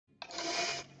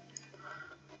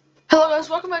Hello guys,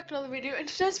 welcome back to another video. In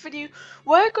today's video,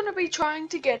 we're going to be trying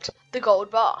to get the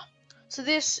gold bar. So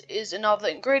this is another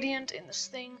ingredient in this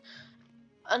thing.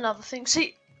 Another thing.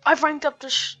 See, I've ranked up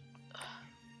to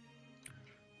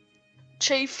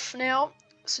Chief now.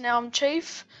 So now I'm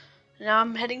Chief. Now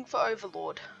I'm heading for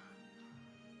Overlord.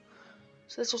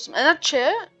 So that's awesome. And that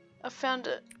chair, I found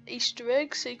an Easter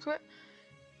egg secret,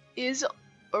 is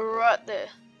right there.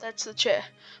 That's the chair.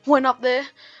 Went up there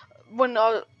when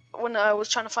I was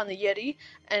trying to find the Yeti,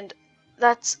 and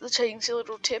that's the cheating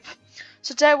little tip.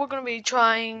 So today we're going to be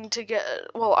trying to get,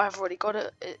 well, I've already got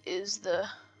it, it is the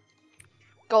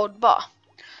gold bar.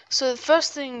 So the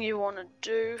first thing you want to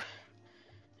do,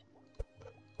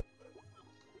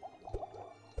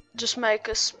 just make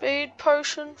a speed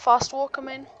potion, fast walk I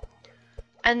mean,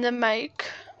 and then make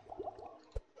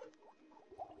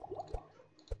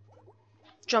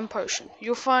jump potion.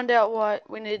 You'll find out why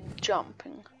we need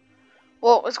jumping.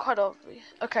 Well, it's quite obvious.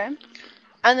 Okay.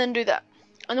 And then do that.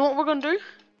 And then what we're going to do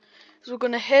is we're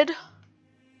going to head,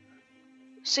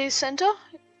 see the center.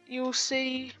 You'll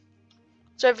see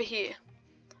it's over here.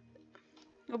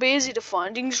 It'll be easy to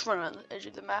find. You can just run around the edge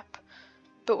of the map.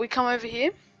 But we come over here.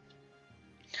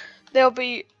 There'll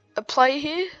be a player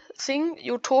here thing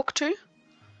you'll talk to.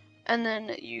 And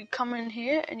then you come in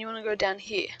here and you want to go down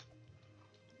here.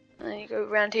 And then you go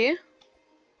around here.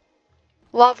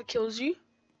 Lava kills you.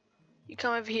 You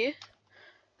come over here.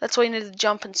 That's why you need to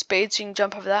jump and speed, so you can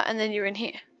jump over that, and then you're in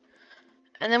here.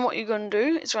 And then what you're going to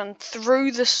do is run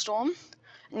through the storm,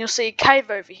 and you'll see a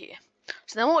cave over here.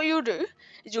 So then what you'll do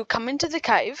is you'll come into the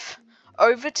cave,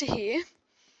 over to here,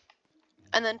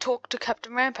 and then talk to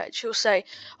Captain Rampage. He'll say,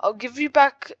 I'll give you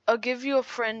a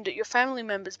friend, your family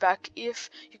members back, if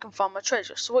you can find my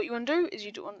treasure. So what you want to do is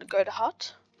you want to go to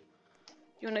hut.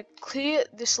 You want to clear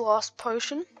this last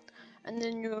potion. And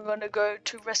then you're going to go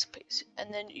to recipes,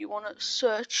 and then you want to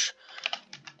search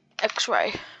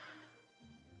X-ray.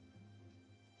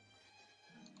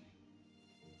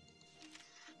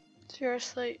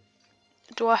 Seriously,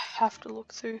 do I have to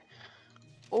look through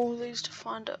all these to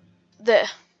find it? There,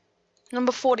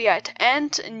 number 48,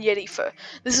 ant and yeti fur.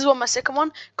 This is my second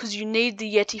one, because you need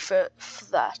the yeti fur for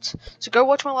that. So go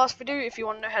watch my last video if you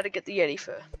want to know how to get the yeti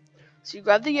fur. So you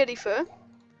grab the yeti fur,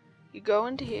 you go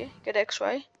into here, get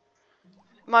X-ray.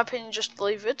 In my opinion, just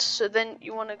leave it. So then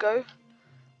you want to go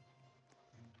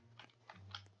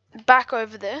back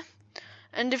over there,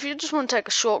 and if you just want to take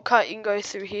a shortcut, you can go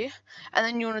through here, and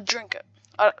then you want to drink it.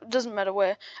 It doesn't matter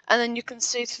where, and then you can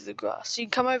see through the grass. So you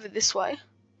can come over this way,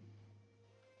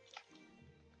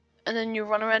 and then you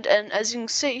run around, and as you can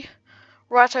see,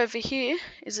 right over here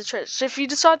is the treasure. So if you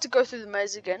decide to go through the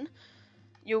maze again,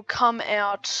 you'll come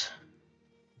out.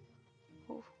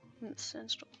 Oh, in the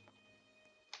sandstorm.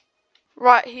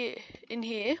 Right here, in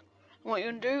here, and what you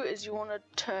want to do is you want to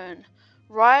turn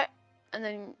right, and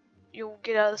then you'll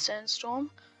get out of the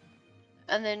sandstorm,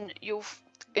 and then you'll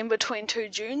in between two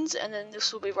dunes, and then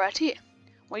this will be right here.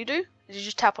 What you do is you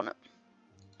just tap on it,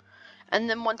 and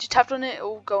then once you tapped on it, it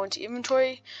will go into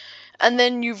inventory, and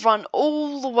then you run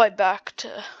all the way back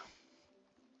to.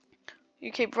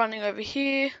 You keep running over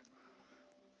here,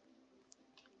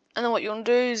 and then what you want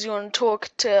to do is you want to talk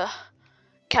to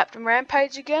Captain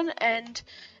Rampage again, and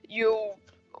you'll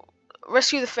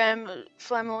rescue the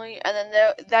family, and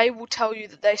then they will tell you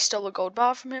that they stole a gold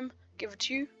bar from him, give it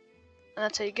to you, and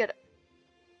that's how you get it.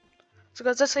 So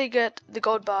guys, that's how you get the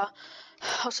gold bar.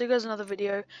 I'll see you guys in another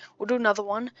video. We'll do another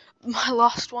one. My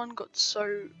last one got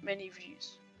so many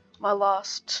views. My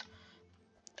last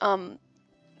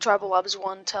Tribal Labs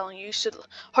one telling you, so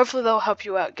hopefully they'll help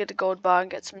you out, get a gold bar and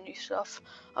get some new stuff.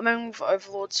 I'm aiming for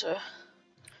Overlord, so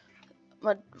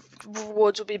my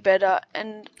rewards will be better.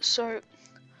 And so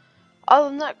other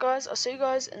than that, guys, I'll see you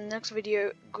guys in the next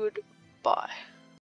video. Goodbye.